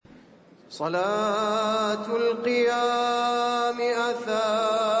صلاة القيام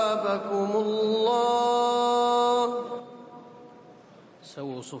أثابكم الله.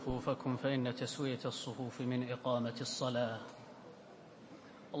 سووا صفوفكم فإن تسوية الصفوف من إقامة الصلاة.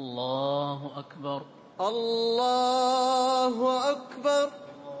 الله أكبر الله أكبر.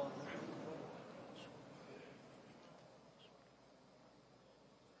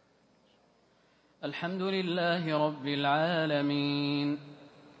 الحمد لله رب العالمين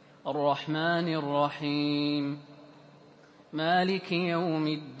الرحمن الرحيم مالك يوم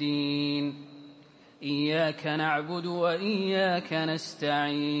الدين إياك نعبد وإياك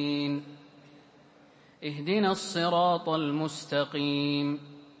نستعين اهدنا الصراط المستقيم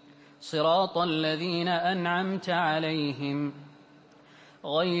صراط الذين أنعمت عليهم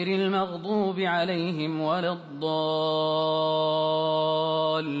غير المغضوب عليهم ولا الضالين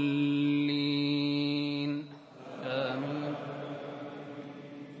آمين.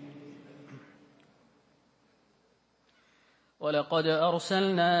 ولقد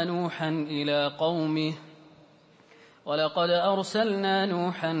أرسلنا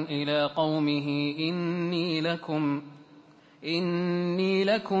نوحا إلى قومه إني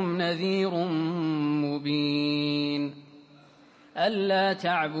لكم نذير مبين ألا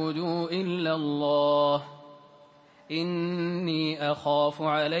تعبدوا إلا الله إني أخاف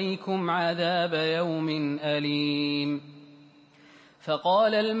عليكم عذاب يوم أليم.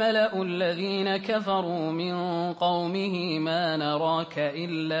 فقال الملأ الذين كفروا من قومه ما نراك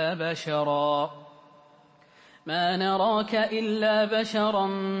إلا بشرا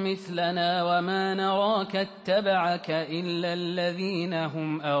مثلنا وما نراك اتبعك إلا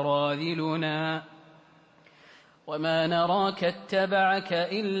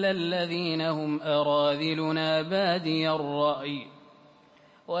الذين هم أراذلنا بادي الرأي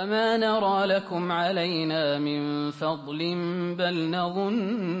وما نرى لكم علينا من فضل بل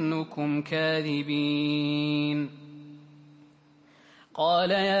نظنكم كاذبين.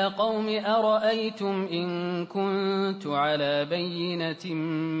 قال يا قوم أرأيتم إن كنت على بينة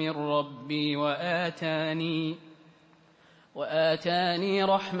من ربي وآتاني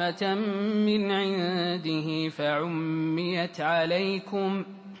رحمة من عنده فعميت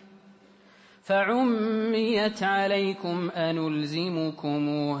عليكم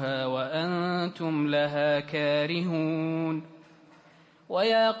أنلزمكموها وأنتم لها كارهون.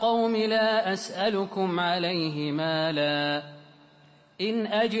 ويا قوم لا أسألكم عليه مالا إن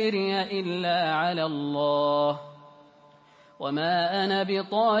أجري إلا على الله وما أنا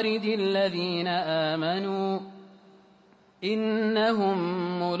بطارد الذين آمنوا إنهم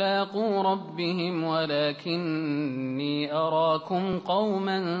ملاقو ربهم ولكني أراكم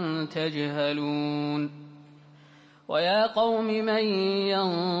قوما تجهلون. ويا قوم من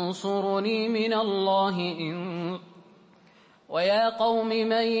ينصرني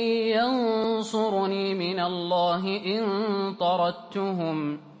من الله إن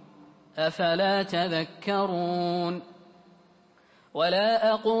طردتهم أفلا تذكرون.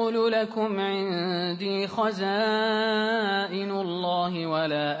 ولا أقول لكم عندي خزائن الله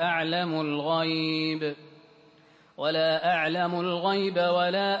ولا أعلم الغيب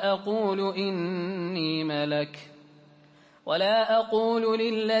ولا أقول إني ملك ولا أقول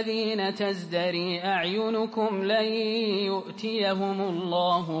للذين تزدري أعينكم لن يؤتيهم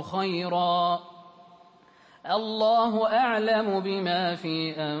الله خيرا الله أعلم بما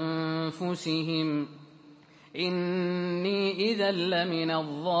في أنفسهم إني إذا لمن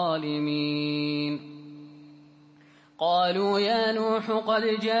الظالمين. قالوا يا نوح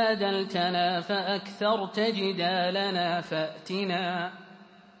قد جادلتنا فأكثرت جدالنا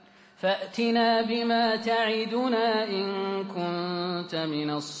فأتنا بما تعدنا إن كنت من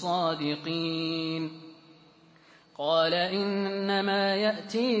الصادقين. قال إنما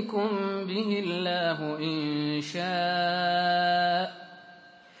يأتيكم به الله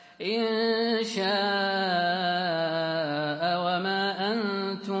إن شاء وما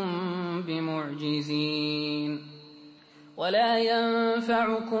أنتم بمعجزين. ولا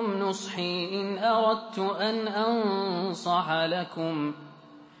ينفعكم نصحي إن أردت أن أنصح لكم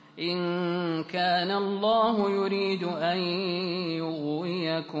إن كان الله يريد أن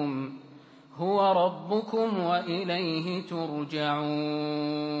يغويكم هو ربكم وإليه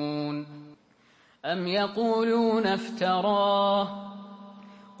ترجعون. أم يقولون افتراه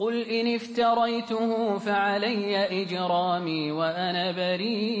قل إن افتريته فعلي إجرامي وأنا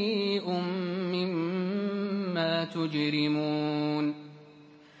بريء مما تجرمون.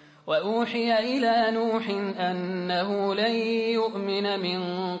 وأوحي إلى نوح أنه لن يؤمن من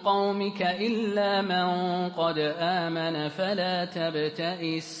قومك إلا من قد آمن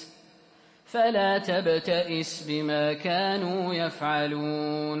فلا تبتئس بما كانوا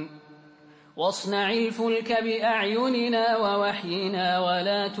يفعلون. واصنع الفلك بأعيننا ووحينا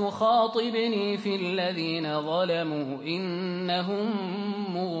ولا تخاطبني في الذين ظلموا إنهم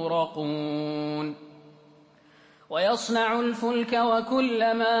مغرقون ويصنع الفلك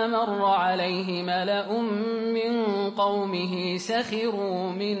وكلما مر عليه ملأ من قومه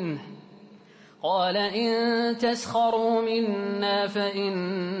سخروا منه قال إن تسخروا منا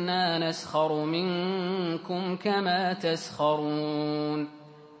فإنا نسخر منكم كما تسخرون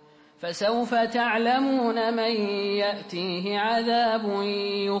فسوف تعلمون من يأتيه عذاب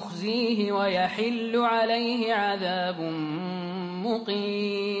يخزيه ويحل عليه عذاب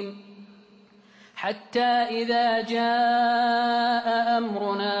مقيم حتى إذا جاء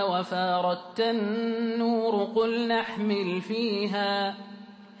أمرنا وفارت النور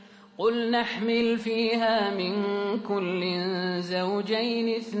قل نحمل فيها من كل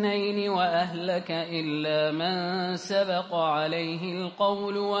زوجين اثنين وأهلك إلا من سبق عليه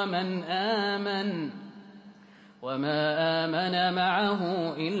القول وما آمن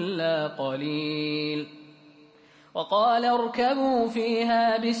معه إلا قليل وقال اركبوا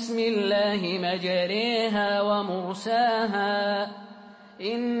فيها بسم الله مجريها ومرساها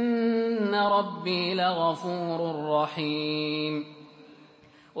إن ربي لغفور رحيم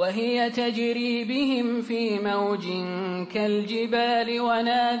وهي تجري بهم في موج كالجبال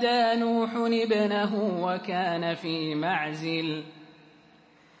ونادى نوح ابنه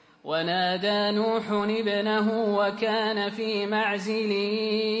وكان في معزل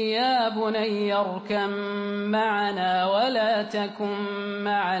يا بني اركب معنا ولا تكن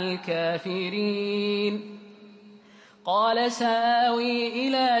مع الكافرين قال سآوي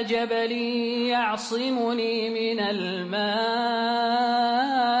إلى جبل يعصمني من الماء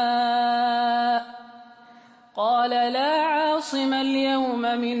قال لا عاصم اليوم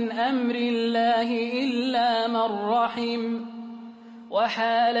من أمر الله إلا من رحم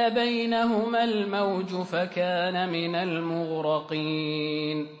وحال بينهما الموج فكان من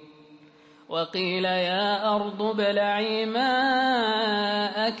المغرقين وقيل يا أرض ابلعي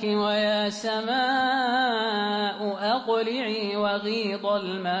ماءك ويا سماء أقلعي وغيض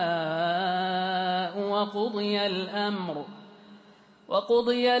الماء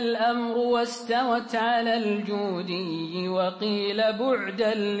وقضي الأمر واستوت على الجودي وقيل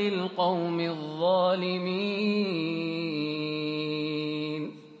بعدا للقوم الظالمين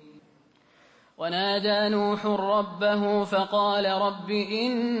ونادى نوح ربه فقال رب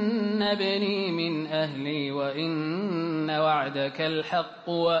إن ابني من أهلي وإن وعدك الحق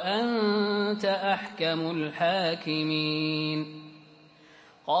وأنت أحكم الحاكمين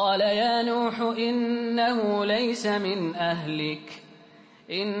قال يا نوح إنه ليس من أهلك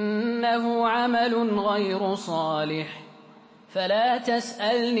إنه عمل غير صالح فلا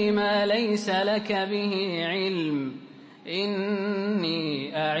تسألني ما ليس لك به علم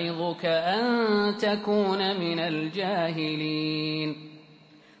إني أعظك أن تكون من الجاهلين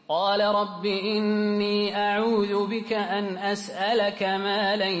قال رب إني أعوذ بك أن أسألك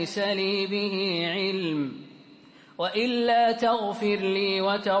ما ليس لي به علم وإلا تغفر لي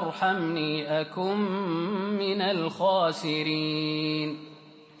وترحمني أكن من الخاسرين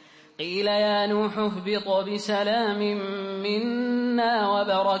قيل يا نوح اهبط بسلام منا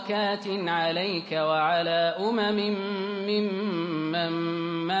وبركات عليك وعلى ممن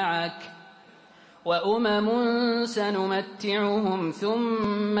معك وأمم سنمتعهم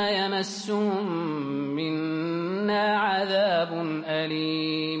ثم يمسهم منا عذاب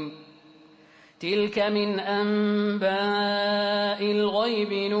أليم تلك من أنباء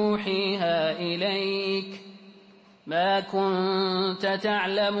الغيب نوحيها إليك ما كنت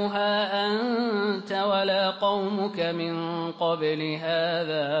تعلمها أنت ولا قومك من قبل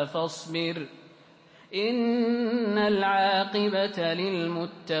هذا فاصبر إن العاقبة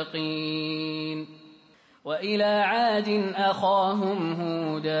للمتقين وإلى عاد أخاهم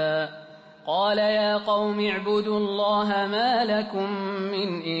هودا قال يا قوم اعبدوا الله ما لكم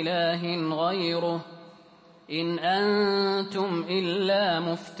من إله غيره إن أنتم إلا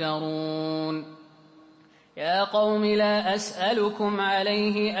مفترون يا قوم لا أسألكم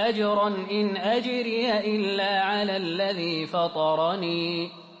عليه أجرا إن أجري إلا على الذي فطرني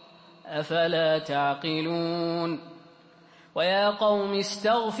أفلا تعقلون ويا قوم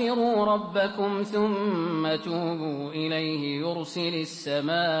استغفروا ربكم ثم توبوا إليه يرسل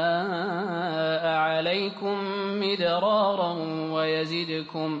السماء عليكم مدرارا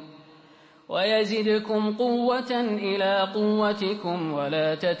ويزدكم قوة إلى قوتكم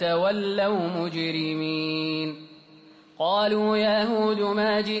ولا تتولوا مجرمين قالوا يا هود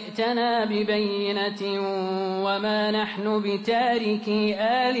ما جئتنا ببينة وما نحن بتاركي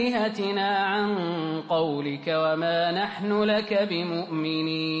آلهتنا عن قولك وما نحن لك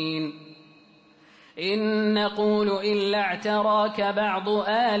بمؤمنين إن نقول إلا اعتراك بعض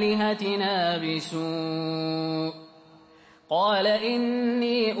آلهتنا بسوء قال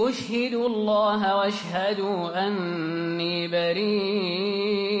إني أشهد الله واشهدوا أني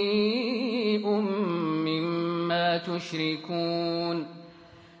بريء مما تشركون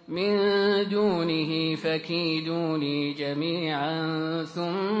من دونه فكيدوني جميعا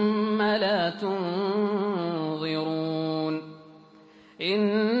ثم لا تنظرون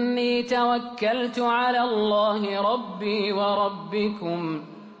إني توكلت على الله ربي وربكم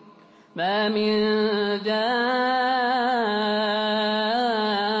ما من دابة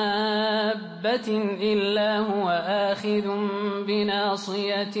إلا هو آخذ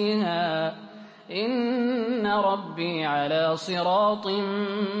بناصيتها إن ربي على صراط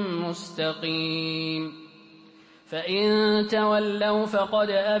مستقيم فإن تولوا فقد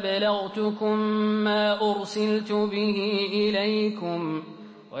أبلغتكم ما أرسلت به إليكم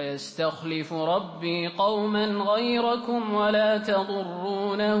ويستخلف ربي قوما غيركم ولا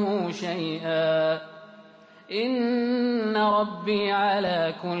تضرونه شيئا إن ربي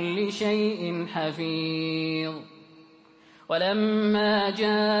على كل شيء حفيظ ولما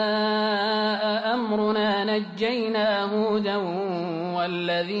جاء أمرنا نجينا هودا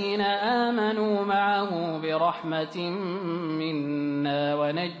والذين آمنوا معه برحمة منا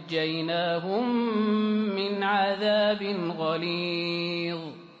ونجيناهم من عذاب غليظ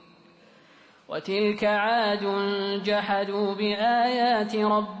وتلك عاد جحدوا بآيات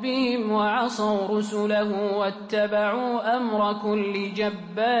ربهم وعصوا رسله واتبعوا أمر كل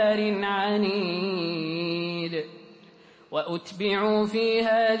جبار عنيد وأتبعوا في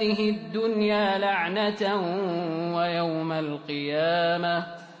هذه الدنيا لعنة ويوم القيامة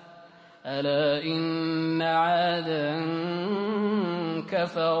ألا إن عادا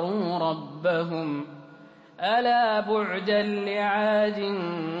كفروا ربهم ألا بعدا لعاد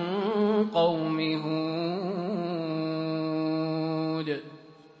قوم هود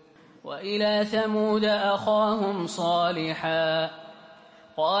وإلى ثمود أخاهم صالحا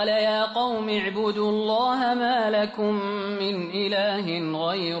قال يا قوم اعبدوا الله ما لكم من إله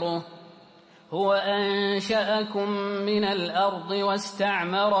غيره هو أنشأكم من الأرض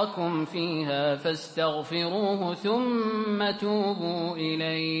واستعمركم فيها فاستغفروه ثم توبوا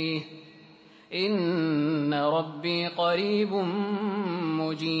إليه إن ربي قريب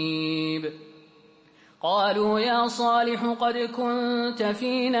مجيب قالوا يا صالح قد كنت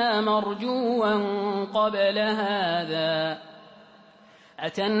فينا مرجوا قبل هذا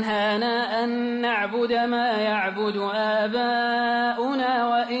أتنهانا أن نعبد ما يعبد آباؤنا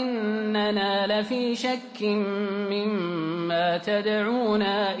وإننا لفي شك مما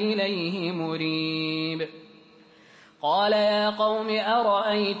تدعونا إليه مريب قال يا قوم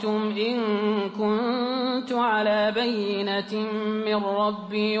أرأيتم إن كنت على بينة من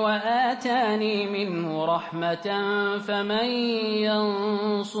ربي وآتاني منه رحمة فمن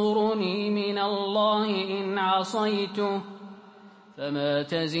ينصرني من الله إن عصيته فما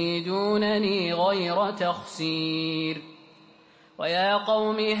تزيدونني غير تخسير ويا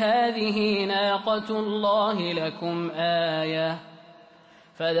قوم هذه ناقة الله لكم آية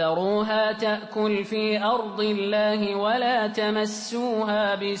فذروها تأكل في أرض الله ولا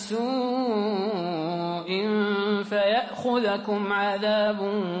تمسوها بسوء فيأخذكم عذاب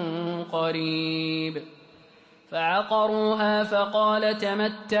قريب فعقروها فقال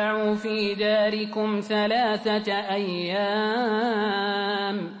تمتعوا في داركم 3 أيام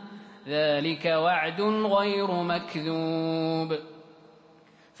ذلك وعد غير مكذوب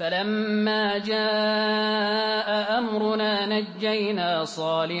فلما جاء أمرنا نجينا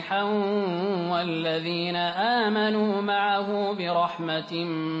صالحا والذين آمنوا معه برحمة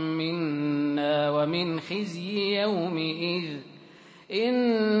منا ومن خزي يومئذ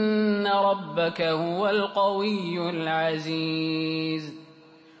إن ربك هو القوي العزيز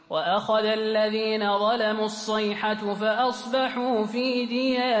وأخذ الذين ظلموا الصيحة فأصبحوا في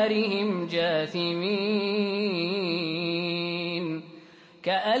ديارهم جاثمين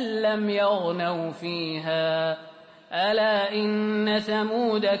كأن لم يغنوا فيها ألا إن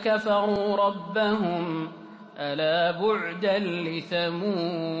ثمود كفروا ربهم ألا بعدا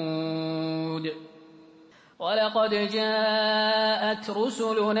لثمود ولقد جاءت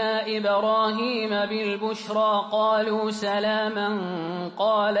رسلنا إبراهيم بالبشرى قالوا سلاما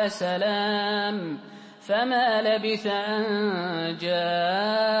قال سلام فما لبث أن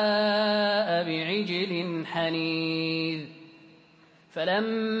جاء بعجل حنيذ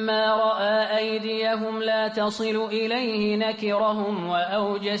فلما رأى أيديهم لا تصل إليه نكرهم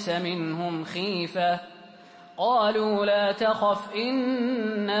وأوجس منهم خيفة قالوا لا تخف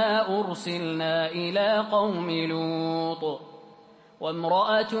إنا أرسلنا إلى قوم لوط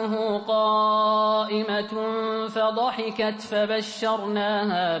وامرأته قائمة فضحكت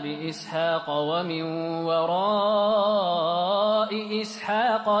فبشرناها بإسحاق ومن وراء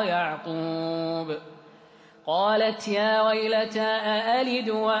إسحاق يعقوب قالت يا ويلتى أألد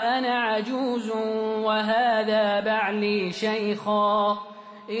وأنا عجوز وهذا بعلي شيخا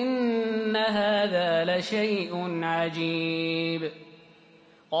إن هذا لشيء عجيب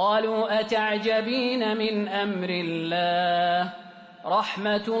قالوا أتعجبين من أمر الله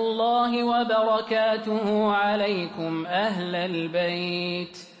رحمة الله وبركاته عليكم أهل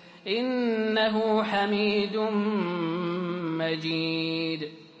البيت إنه حميد مجيد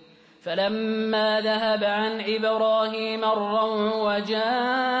فلما ذهب عن إبراهيم الروع وجاءته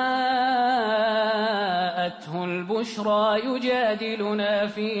البشرى يجادلنا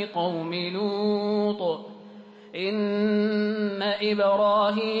في قوم لوط إن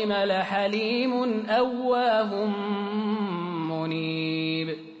إبراهيم لحليم أواه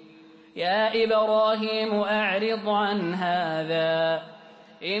منيب يا إبراهيم أعرض عن هذا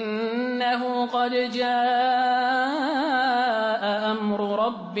إنه قد جاء أمر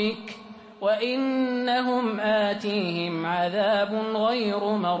ربك وإنهم آتيهم عذاب غير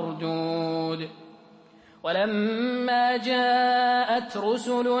مردود ولما جاءت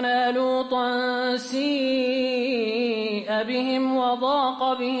رسلنا لوطا سيء بهم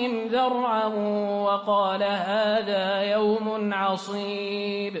وضاق بهم ذرعا وقال هذا يوم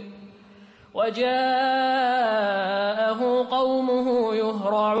عصيب وجاءه قومه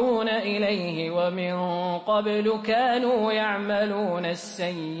يهرعون إليه ومن قبل كانوا يعملون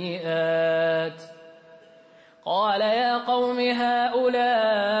السيئات قال يا قوم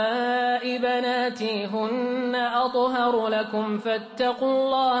هؤلاء بناتي هن أطهر لكم فاتقوا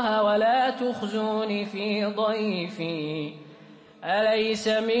الله ولا تخزون في ضيفي أليس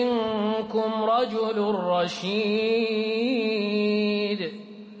منكم رجل رشيد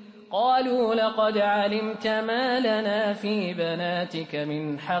قالوا لقد علمت ما لنا في بناتك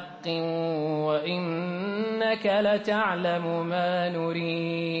من حق وإنك لتعلم ما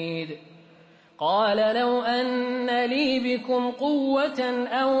نريد قال لو أن لي بكم قوة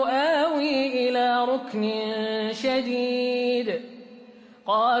أو آوي إلى ركن شديد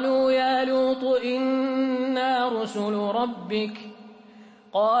قالوا يا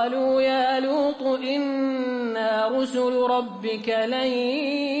لوط إنا رسل ربك لن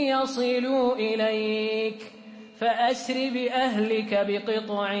يصلوا إليك فأسر بأهلك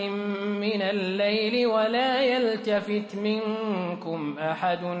بقطع من الليل ولا يلتفت منكم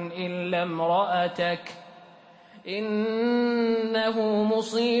أحد إلا امرأتك إنه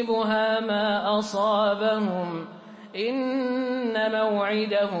مصيبها ما أصابهم إن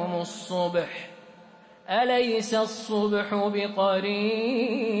موعدهم الصبح أليس الصبح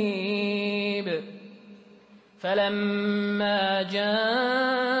بقريب فلما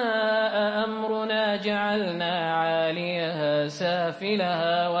جاء أمرنا جعلنا عاليها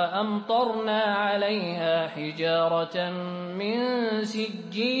سافلها وأمطرنا عليها حجارة من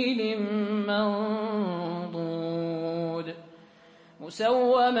سجيل منضود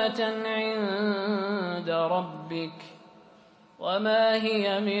مسومة عند ربك وما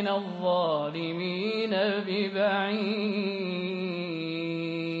هي من الظالمين ببعيد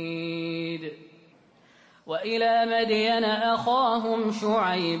وإلى مدين أخاهم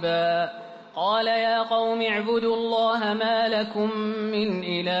شعيبا قال يا قوم اعبدوا الله ما لكم من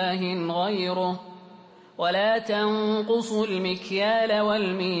إله غيره ولا تنقصوا المكيال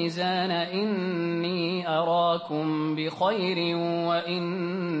والميزان إني أراكم بخير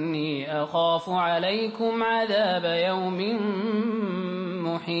وإني أخاف عليكم عذاب يوم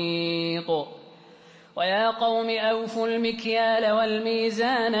محيط ويا قوم أوفوا المكيال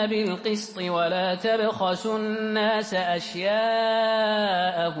والميزان بالقسط ولا تبخسوا الناس أشياءهم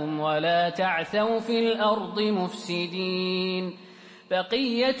ولا تعثوا في الأرض مفسدين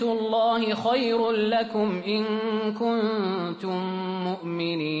بقية الله خير لكم إن كنتم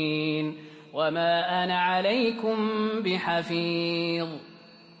مؤمنين وما أنا عليكم بحفيظ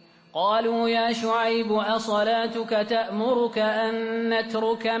قالوا يا شعيب أصلاتك تأمرك أن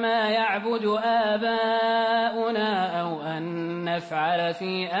نترك ما يعبد آباؤنا أو أن نفعل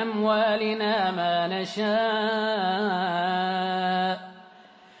في أموالنا ما نشاء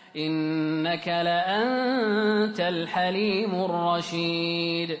إنك لأنت الحليم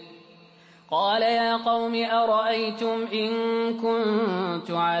الرشيد قال يا قوم أرأيتم إن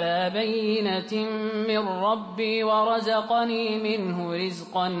كنت على بينة من ربي ورزقني منه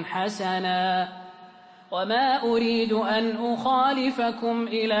رزقا حسنا وما أريد أن أخالفكم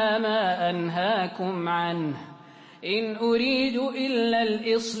إلى ما أنهاكم عنه إن أريد إلا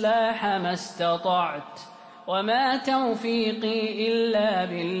الإصلاح ما استطعت وما توفيقي إلا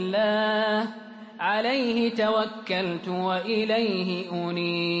بالله عليه توكلت وإليه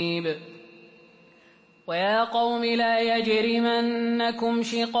أنيب ويا قوم لا يجرمنكم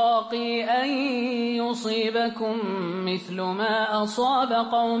شقاقي أن يصيبكم مثل ما أصاب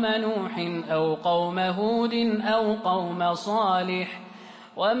قوم نوح أو قوم هود أو قوم صالح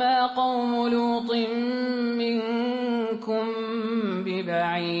وما قوم لوط منكم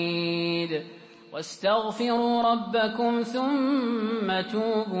ببعيد واستغفروا ربكم ثم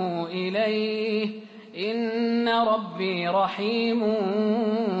توبوا إليه إن ربي رحيم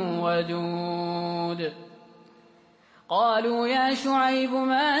ودود قالوا يا شعيب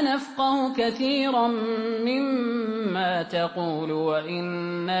ما نفقه كثيرا مما تقول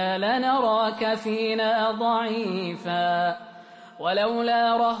وإنا لنراك فينا ضعيفا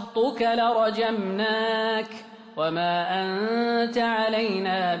ولولا رهطك لرجمناك وما أنت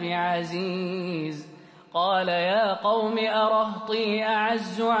علينا بعزيز قال يا قوم أرهطي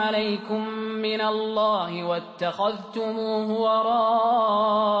أعز عليكم من الله واتخذتموه وراءكم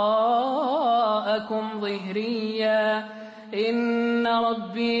ظهريا إن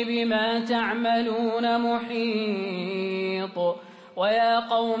ربي بما تعملون محيط ويا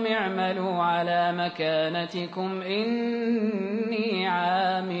قوم اعملوا على مكانتكم إني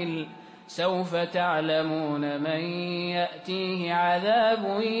عامل سوف تعلمون من يأتيه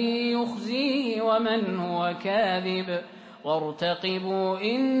عذاب يخزيه ومن هو كاذب وارتقبوا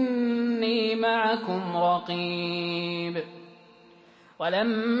إني معكم رقيب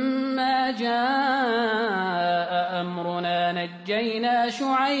ولما جاء أمرنا نجينا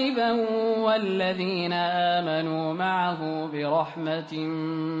شعيبا والذين آمنوا معه برحمة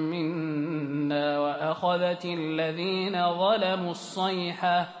منا وأخذت الذين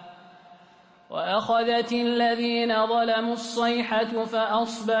ظلموا الصيحة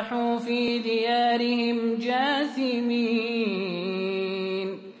فأصبحوا في ديارهم جاثمين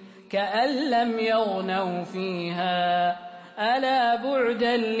كأن لم يغنوا فيها ألا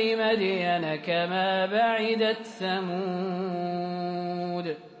بعدا لمدين كما بعدت ثمود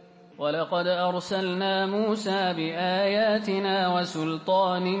ولقد أرسلنا موسى بآياتنا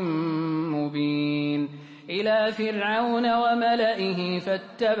وسلطان مبين إلى فرعون وملئه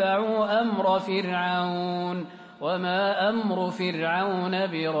فاتبعوا أمر فرعون وما أمر فرعون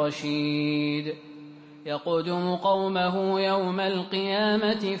برشيد يقدم قومه يوم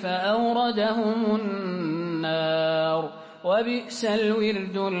القيامة فأوردهم النار وبئس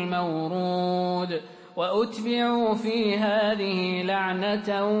الورد المورود وأتبعوا في هذه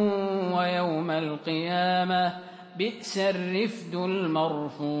لعنة ويوم القيامة بئس الرفد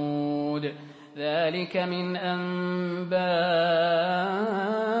المرفود ذلك من أنباء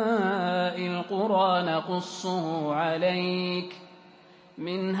القرى نقصه عليك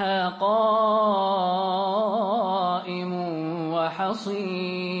منها قائم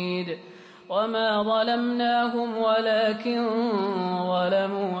وحصيد وما ظلمناهم ولكن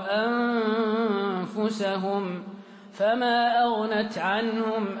ظلموا أنفسهم فما أغنت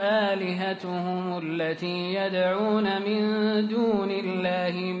عنهم آلهتهم التي يدعون من دون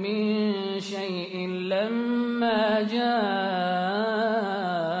الله من شيء لما جاء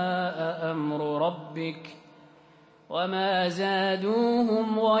أمر ربك وما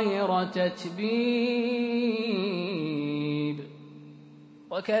زادوهم غير تتبيب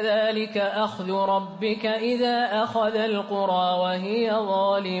وكذلك أخذ ربك إذا أخذ القرى وهي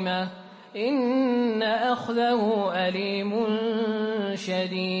ظالمة إن أخذه أليم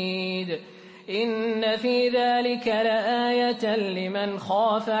شديد إن في ذلك لآية لمن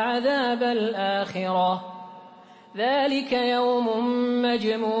خاف عذاب الآخرة ذلك يوم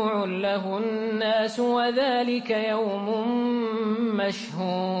مجموع له الناس وذلك يوم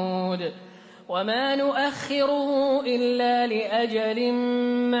مشهود وما نؤخره إلا لأجل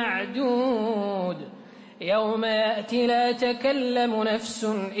معدود يوم يأتي لا تكلم نفس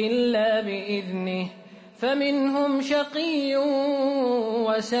إلا بإذنه فمنهم شقي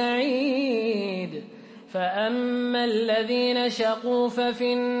وسعيد فأما الذين شقوا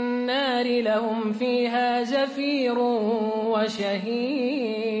ففي النار لهم فيها زفير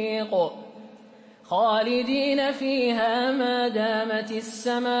وشهيق خالدين فيها ما دامت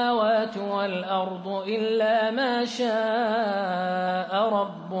السماوات والأرض إلا ما شاء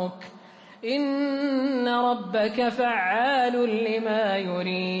ربك إن ربك فعال لما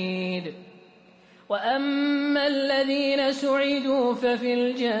يريد وأما الذين سعدوا ففي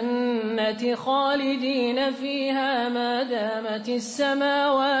الجنة خالدين فيها ما دامت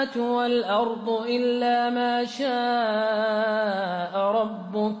السماوات والأرض إلا ما شاء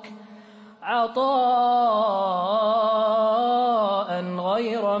ربك عطاء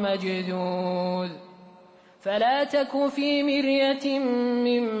غير مجذوذ فلا تك في مرية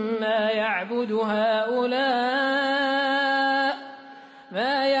مما يعبد هؤلاء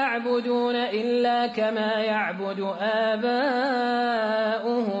ما يعبدون إلا كما يعبد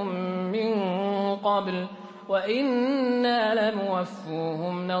آباؤهم من قبل وإنا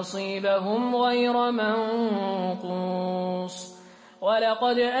لموفوهم نصيبهم غير منقوص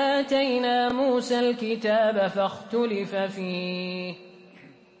ولقد آتينا موسى الكتاب فاختلف فيه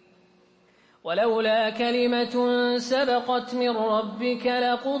ولولا كلمة سبقت من ربك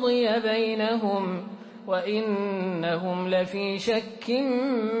لقضي بينهم وإنهم لفي شك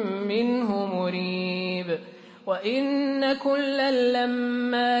منه مريب وإن كلا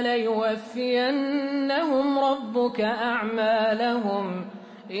لما ليوفينهم ربك أعمالهم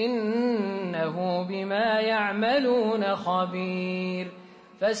إنه بما يعملون خبير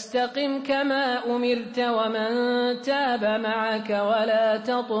فاستقم كما أمرت ومن تاب معك ولا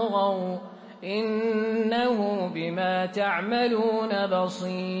تطغوا إنه بما تعملون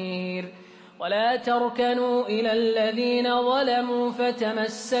بصير ولا تركنوا إلى الذين ظلموا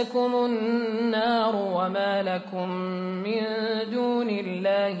فتمسكم النار وما لكم من دون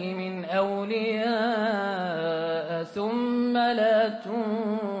الله من أولياء ثم لا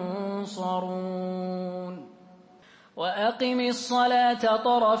تنصرون وأقم الصلاة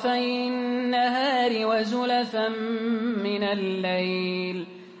طرفي النهار وزلفا من الليل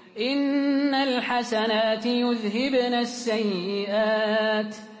إن الحسنات يذهبن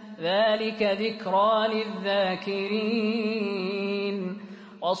السيئات ذلك ذكرى للذاكرين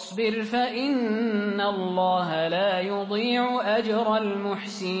واصبر فإن الله لا يضيع أجر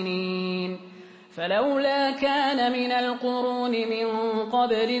المحسنين فلولا كان من القرون من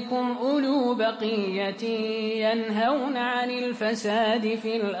قبلكم أولو بقية ينهون عن الفساد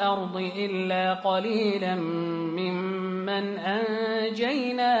في الأرض إلا قليلا ممن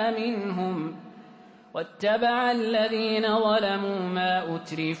أنجينا منهم واتبع الذين ظلموا ما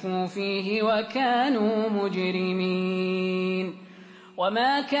أترفوا فيه وكانوا مجرمين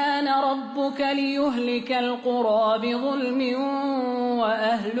وما كان ربك ليهلك القرى بظلم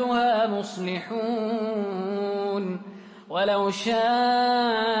وأهلها مصلحون ولو شاء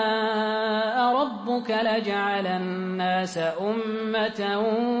ربك لجعل الناس أمة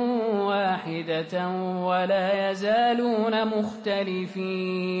واحدة ولا يزالون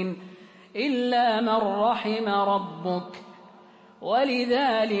مختلفين إلا من رحم ربك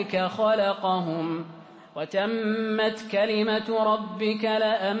ولذلك خلقهم وتمت كلمة ربك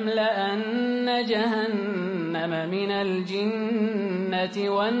لأملأن جهنم من الجنة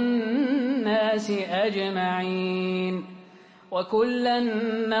والناس أجمعين وكلا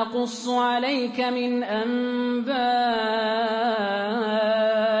نقص عليك من أنباء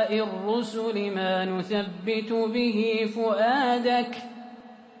الرسل ما نثبت به فؤادك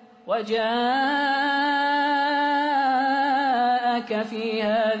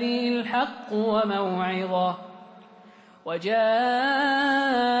وجاءك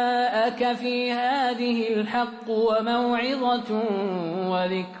في هذه الحق وموعظة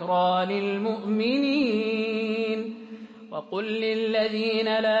وذكرى للمؤمنين وقل للذين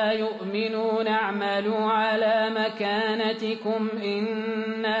لا يؤمنون اعملوا على مكانتكم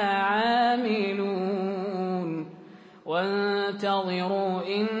إنا عاملون وانتظروا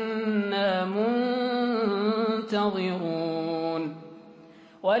إنا منتظرون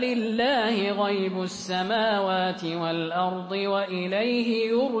ولله غيب السماوات والأرض وإليه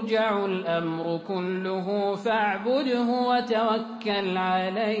يرجع الأمر كله فاعبده وتوكل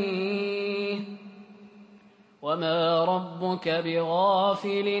عليه وما ربك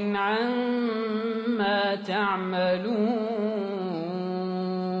بغافل عما تعملون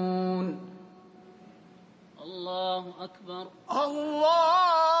الله أكبر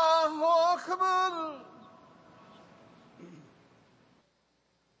الله أكبر.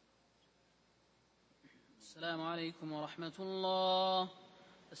 السلام عليكم ورحمة الله.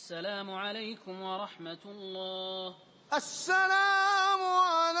 السلام عليكم ورحمة الله. السلام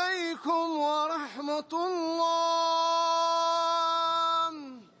عليكم ورحمة الله.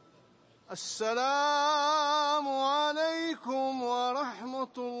 السلام عليكم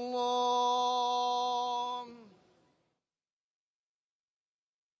ورحمة الله.